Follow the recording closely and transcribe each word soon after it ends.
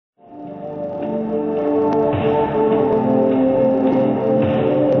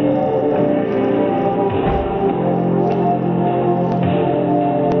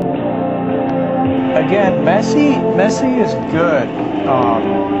And messy is good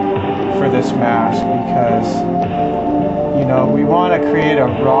for this mask because, you know, we want to create a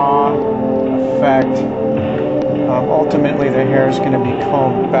raw effect. Ultimately, the hair is going to be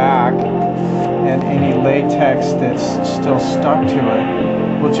combed back, and any latex that's still stuck to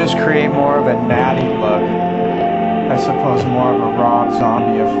it will just create more of a natty look. I suppose more of a Rob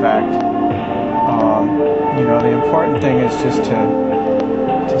Zombie effect. You know, the important thing is just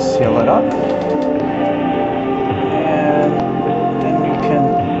to seal it up, and then we can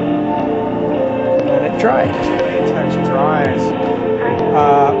let it dry. Latex dries.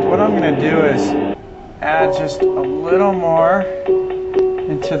 What I'm going to do is add just a little more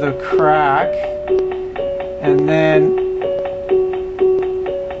into the crack, and then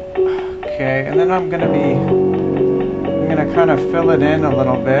I'm going to kind of fill it in a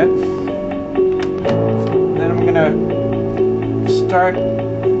little bit. Then I'm going to start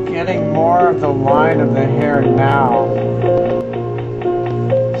getting more of the line of the hair now,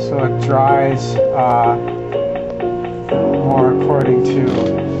 so it dries more according to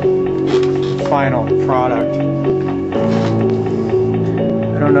the final product.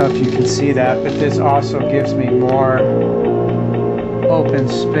 I don't know if you can see that, but this also gives me more open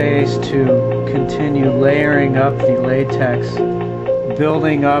space to continue layering up the latex,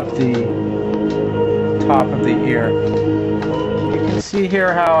 building up the top of the ear. You can see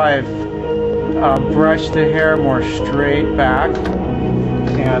here how I've brushed the hair more straight back,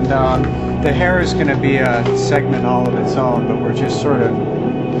 and the hair is going to be a segment all of its own, but we're just sort of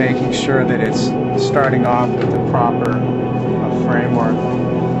making sure that it's starting off with the proper framework.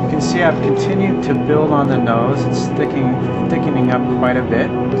 You can see I've continued to build on the nose. It's thickening up quite a bit.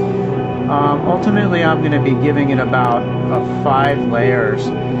 Ultimately, I'm going to be giving it about 5 layers,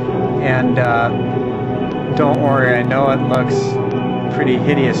 and don't worry, I know it looks pretty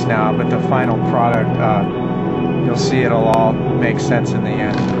hideous now, but the final product, you'll see it'll all make sense in the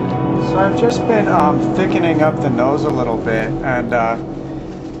end. So I've just been thickening up the nose a little bit, and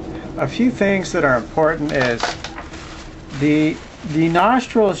a few things that are important is the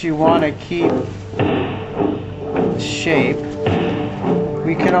nostrils you want to keep shape.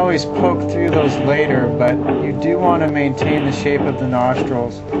 We can always poke through those later, but you do want to maintain the shape of the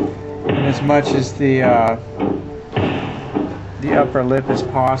nostrils, and as much as the upper lip as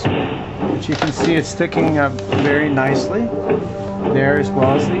possible. But you can see it's thickening up very nicely there, as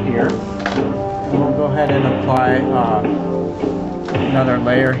well as the ear. And we'll go ahead and apply another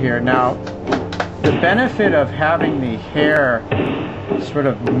layer here. Now, the benefit of having the hair sort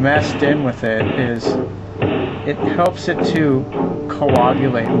of meshed in with it is it helps it to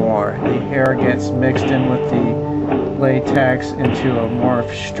coagulate more. The hair gets mixed in with the latex into a more of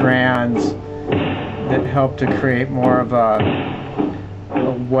strands that help to create more of a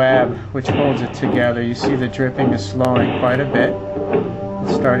web which holds it together. You see the dripping is slowing quite a bit.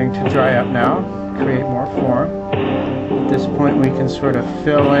 It's starting to dry up now, create more form. At this point we can sort of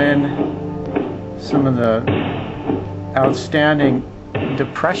fill in some of the outstanding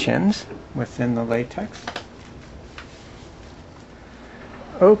depressions within the latex.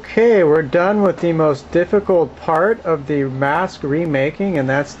 Okay, we're done with the most difficult part of the mask remaking, and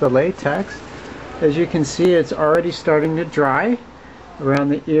that's the latex. As you can see, it's already starting to dry around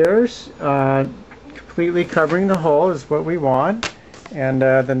the ears. Completely covering the hole is what we want, and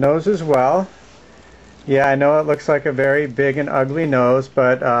the nose as well. Yeah, I know it looks like a very big and ugly nose,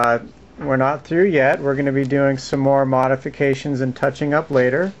 but we're not through yet. We're going to be doing some more modifications and touching up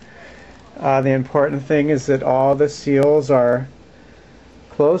later. The important thing is that all the seals are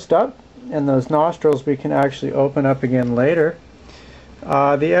closed up, and those nostrils we can actually open up again later.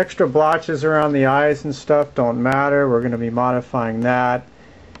 The extra blotches around the eyes and stuff don't matter. We're going to be modifying that.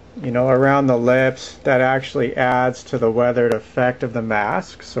 You know, around the lips, that actually adds to the weathered effect of the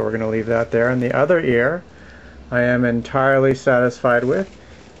mask, so we're going to leave that there. And the other ear I am entirely satisfied with.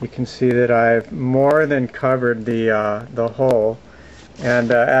 You can see that I've more than covered the hole,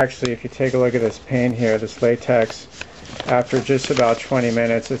 and actually if you take a look at this paint here, this latex, after just about 20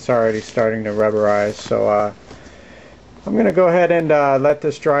 minutes it's already starting to rubberize. So I'm going to go ahead and let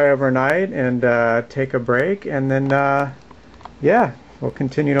this dry overnight and take a break, and then yeah, we'll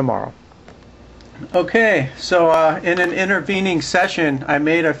continue tomorrow. Okay, so in an intervening session I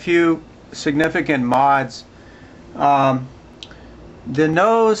made a few significant mods. The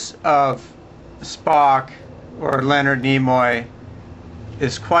nose of Spock, or Leonard Nimoy,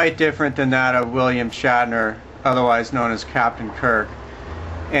 is quite different than that of William Shatner, otherwise known as Captain Kirk.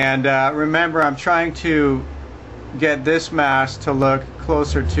 And remember, I'm trying to get this mask to look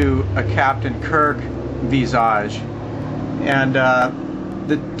closer to a Captain Kirk visage. And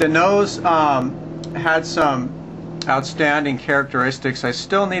the nose had some outstanding characteristics I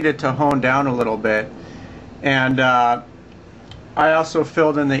still needed to hone down a little bit, and I also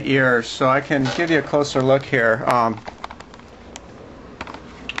filled in the ears, so I can give you a closer look here.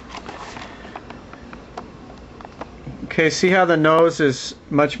 Okay, see how the nose is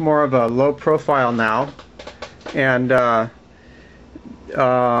much more of a low profile now, and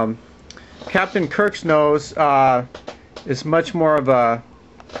Captain Kirk's nose is much more of a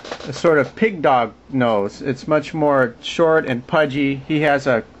sort of pig dog nose. It's much more short and pudgy. He has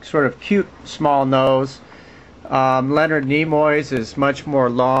a sort of cute small nose. Leonard Nimoy's is much more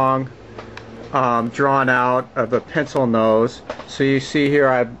long, drawn out, of a pencil nose. So you see here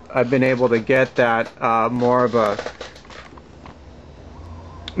I've been able to get that more of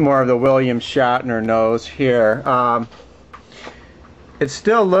the William Shatner nose here. It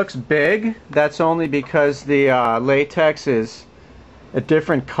still looks big. That's only because the latex is a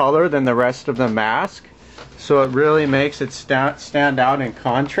different color than the rest of the mask, so it really makes it stand out in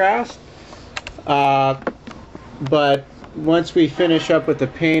contrast. But once we finish up with the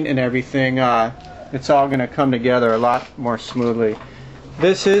paint and everything, it's all going to come together a lot more smoothly.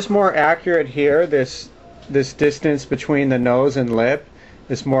 This is more accurate here. This distance between the nose and lip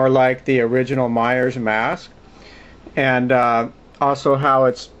is more like the original Myers mask, and also how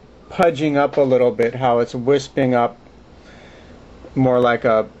it's pudging up a little bit, how it's wisping up more like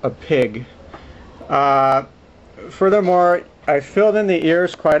a pig. Furthermore, I filled in the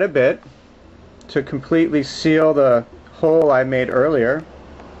ears quite a bit to completely seal the hole I made earlier.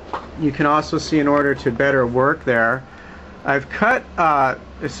 You can also see, in order to better work there, I've cut a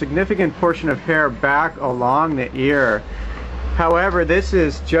significant portion of hair back along the ear. However, this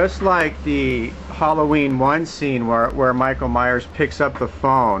is just like the Halloween 1 scene where Michael Myers picks up the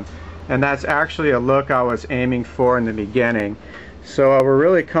phone, and that's actually a look I was aiming for in the beginning. So we're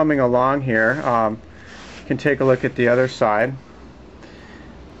really coming along here. You can take a look at the other side.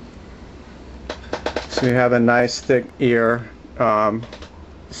 So we have a nice thick ear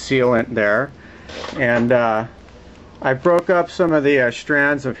sealant there, and I broke up some of the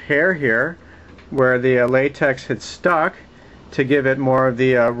strands of hair here where the latex had stuck to give it more of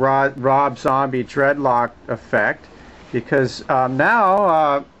the Rob Zombie dreadlock effect, because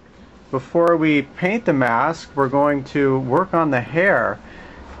now before we paint the mask, we're going to work on the hair.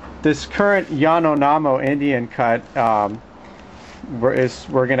 This current Yanomamo Indian cut,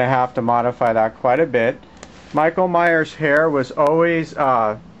 we're going to have to modify that quite a bit. Michael Myers' hair was always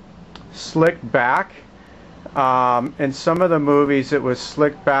slicked back. In some of the movies it was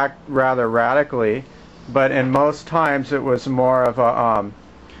slicked back rather radically, but in most times it was more of a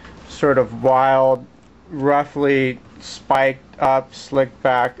sort of wild, roughly spiked up, slicked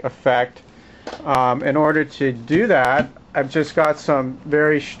back effect. In order to do that, I've just got some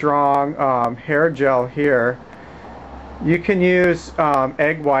very strong hair gel here. You can use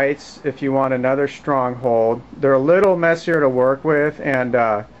egg whites if you want another strong hold. They're a little messier to work with,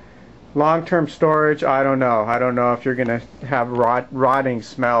 and long-term storage, I don't know. I don't know if you're going to have rotting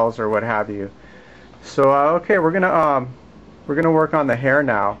smells or what have you. So okay, we're gonna work on the hair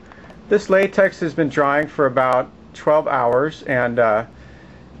now. This latex has been drying for about 12 hours, and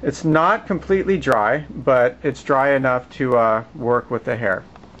it's not completely dry, but it's dry enough to work with the hair.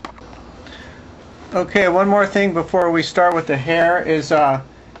 Okay, one more thing before we start with the hair is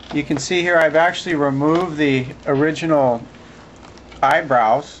you can see here I've actually removed the original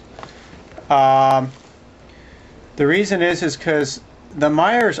eyebrows. The reason is because the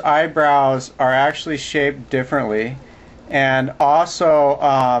Myers eyebrows are actually shaped differently, and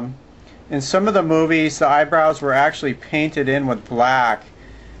also in some of the movies the eyebrows were actually painted in with black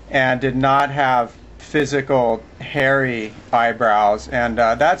and did not have physical hairy eyebrows, and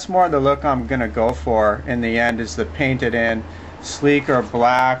that's more the look I'm gonna go for in the end, is the painted in sleeker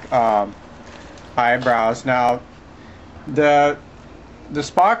black eyebrows. Now the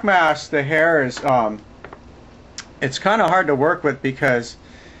Spock mask, the hair is it's kind of hard to work with, because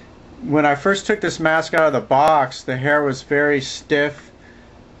when I first took this mask out of the box, the hair was very stiff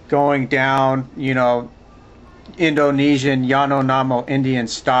going down, you know, Indonesian Yanomamo Indian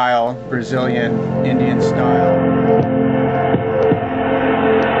style, Brazilian Indian style.